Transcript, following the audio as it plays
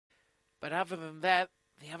But other than that,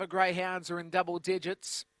 the other greyhounds are in double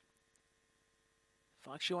digits.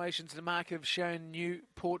 Fluctuations in the market have shown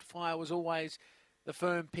Newport Flyer was always the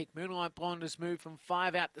firm pick. Moonlight Blonde has moved from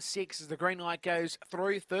 5 out to 6 as the green light goes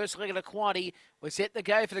through. First leg of the quaddie. We're set to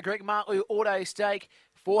go for the Greg Martley Auto Stake.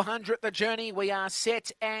 400 the journey. We are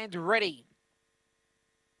set and ready.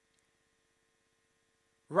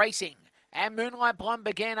 Racing. And Moonlight Blonde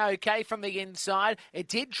began okay from the inside. It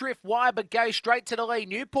did drift wide, but go straight to the lead.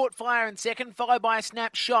 Newport Flyer in second, followed by a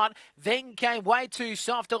Snapshot. Then came Way Too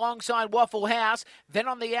Soft alongside Waffle House. Then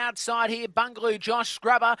on the outside here, Bungaloo Josh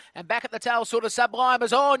Scrubber. And back at the tail, sort of Sublime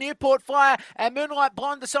as Newport Flyer and Moonlight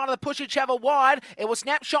Blonde decided to push each other wide. It was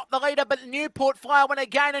Snapshot the leader, but Newport Flyer went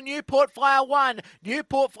again, and Newport Flyer won.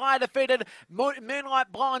 Newport Flyer defeated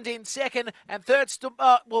Moonlight Blonde in second, and third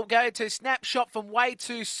will go to Snapshot from Way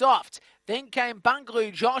Too Soft. Then came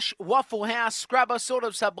Bungaloo Josh, Waffle House, Scrubber, sort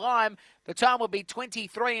of Sublime. The time will be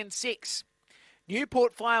 23-6.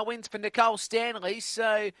 Newport Flyer wins for Nicole Stanley,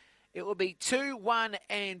 so it will be 2, 1,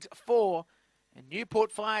 and 4. And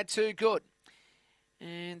Newport Flyer too good.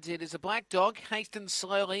 And it is a black dog, hastens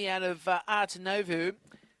slowly out of Artanovu.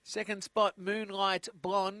 Second spot, Moonlight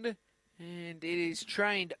Blonde. And it is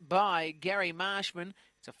trained by Gary Marshman.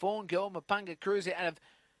 It's a fawn girl, Mapunga Cruiser out of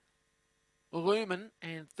Lumen.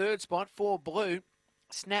 And third spot, 4 Blue.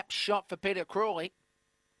 Snapshot for Peter Crawley.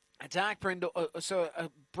 A dark brindle, a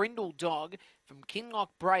brindle dog from Kinloch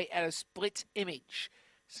Bray at a Split Image.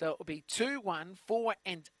 So it will be 2, 1, 4,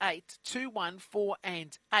 and 8. 2, 1, 4,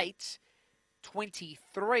 and 8.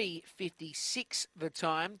 23:56 the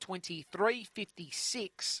time.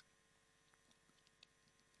 23:56.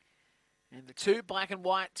 And the 2 black and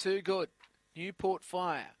white, too good. Newport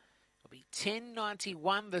Flyer. It'll be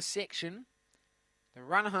 10.91 the section. The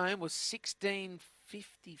run home was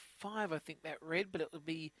 16.55, I think that read, but it will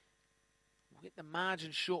be, we'll get the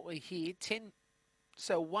margin shortly here. 10,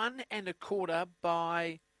 so 1 1/4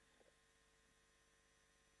 by,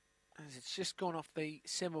 as it's just gone off the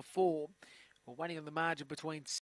semaphore. We're waiting on the margin between